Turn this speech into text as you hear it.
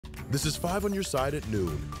This is 5 on your side at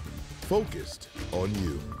noon. Focused on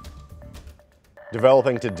you.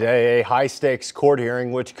 Developing today, a high-stakes court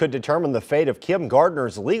hearing which could determine the fate of Kim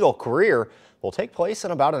Gardner's legal career will take place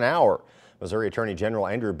in about an hour. Missouri Attorney General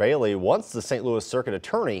Andrew Bailey wants the St. Louis Circuit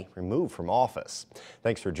Attorney removed from office.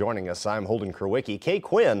 Thanks for joining us. I'm Holden Kerwicki. Kay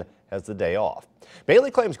Quinn has the day off.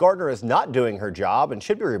 Bailey claims Gardner is not doing her job and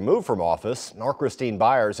should be removed from office. Our Christine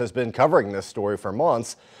Byers has been covering this story for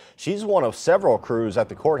months. She's one of several crews at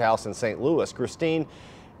the courthouse in St. Louis. Christine,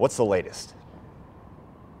 what's the latest?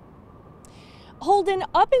 Holden,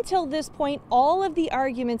 up until this point, all of the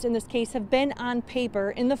arguments in this case have been on paper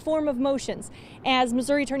in the form of motions, as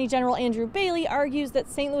Missouri Attorney General Andrew Bailey argues that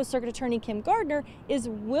St. Louis Circuit Attorney Kim Gardner is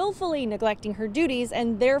willfully neglecting her duties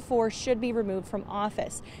and therefore should be removed from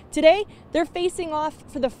office. Today, they're facing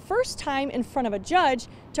off for the first time in front of a judge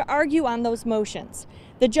to argue on those motions.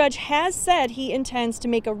 The judge has said he intends to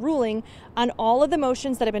make a ruling on all of the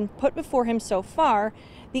motions that have been put before him so far.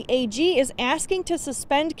 The AG is asking to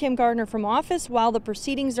suspend Kim Gardner from office while the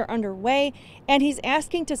proceedings are underway, and he's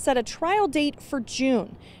asking to set a trial date for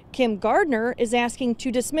June. Kim Gardner is asking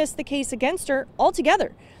to dismiss the case against her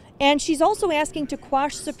altogether, and she's also asking to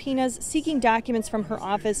quash subpoenas seeking documents from her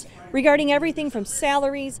office regarding everything from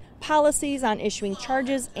salaries, policies on issuing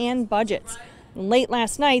charges, and budgets. Late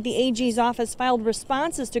last night, the AG's office filed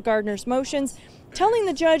responses to Gardner's motions, telling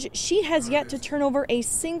the judge she has yet to turn over a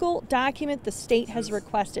single document the state has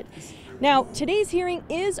requested. Now, today's hearing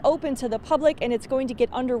is open to the public, and it's going to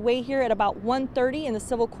get underway here at about 1:30 in the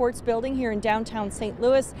Civil Courts building here in downtown St.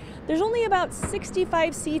 Louis. There's only about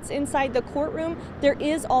 65 seats inside the courtroom. There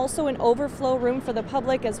is also an overflow room for the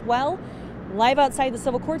public as well. Live outside the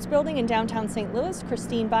Civil Courts building in downtown St. Louis,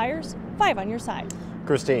 Christine Byers, 5 on your side.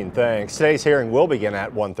 Christine, thanks. Today's hearing will begin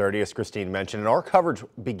at 1:30, as Christine mentioned, and our coverage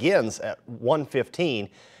begins at 1:15.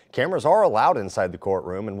 Cameras are allowed inside the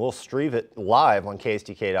courtroom, and we'll stream it live on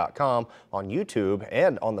KSTK.com, on YouTube,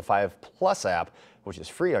 and on the 5 Plus app, which is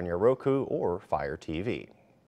free on your Roku or Fire TV.